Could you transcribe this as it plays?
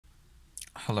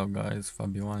Hello guys,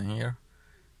 Fabian here.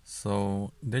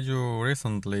 So, did you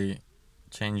recently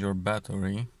change your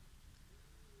battery?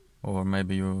 Or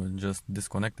maybe you just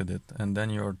disconnected it and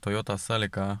then your Toyota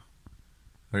Celica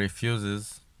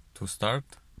refuses to start?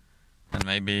 And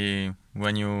maybe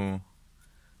when you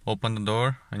open the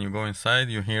door and you go inside,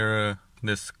 you hear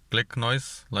this click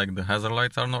noise, like the hazard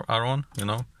lights are on, you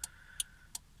know?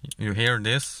 You hear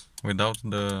this without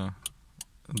the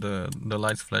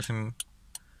lights flashing.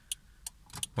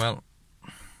 Well,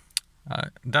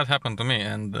 that happened to me,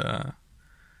 and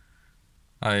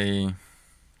I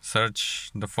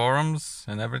searched the forums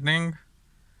and everything,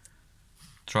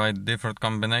 tried different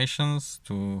combinations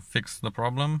to fix the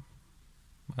problem,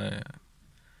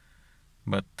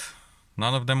 but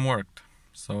none of them worked.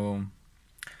 So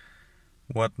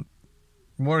what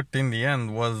worked in the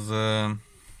end was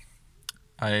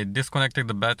I disconnected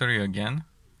the battery again.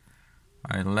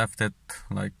 I left it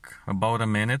like about a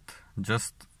minute.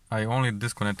 I only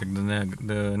disconnected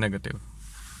the negative,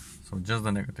 so just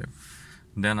the negative.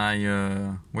 Then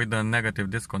with the negative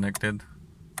disconnected,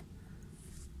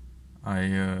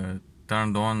 I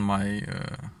turned on my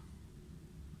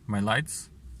lights.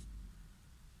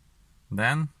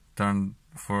 Then turned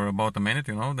for about a minute,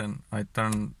 Then I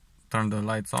turned the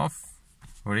lights off,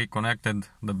 reconnected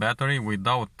the battery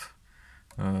without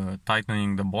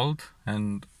tightening the bolt,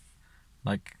 and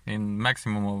like in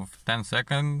maximum of 10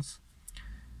 seconds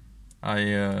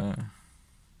I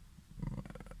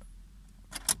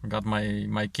got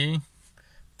my key,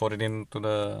 put it into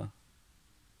the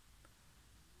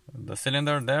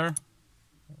cylinder there,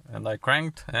 and I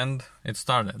cranked and it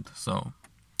started. So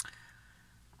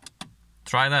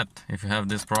try that if you have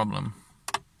this problem.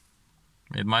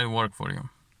 It might work for you.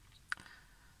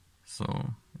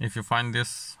 So if you find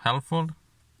this helpful,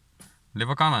 leave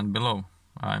a comment below.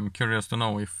 I'm curious to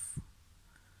know if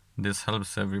this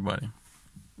helps everyone,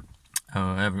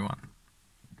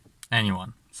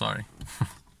 anyone, sorry.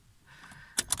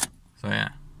 So yeah,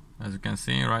 as you can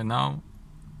see right now,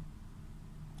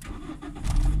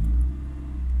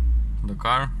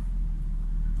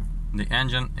 the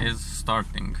engine is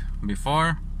starting.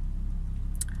 Before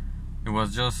it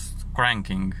was just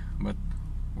cranking, but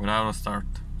without a start.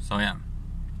 So yeah,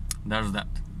 there's that.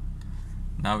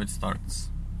 Now it starts.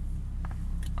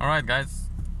 Alright guys,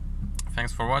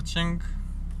 thanks for watching.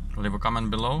 Leave a comment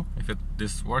below if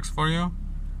this works for you,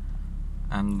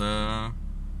 and I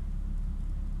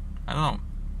don't know,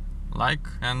 like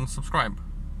and subscribe.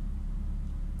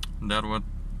 That would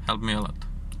help me a lot.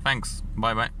 Thanks,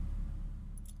 bye bye.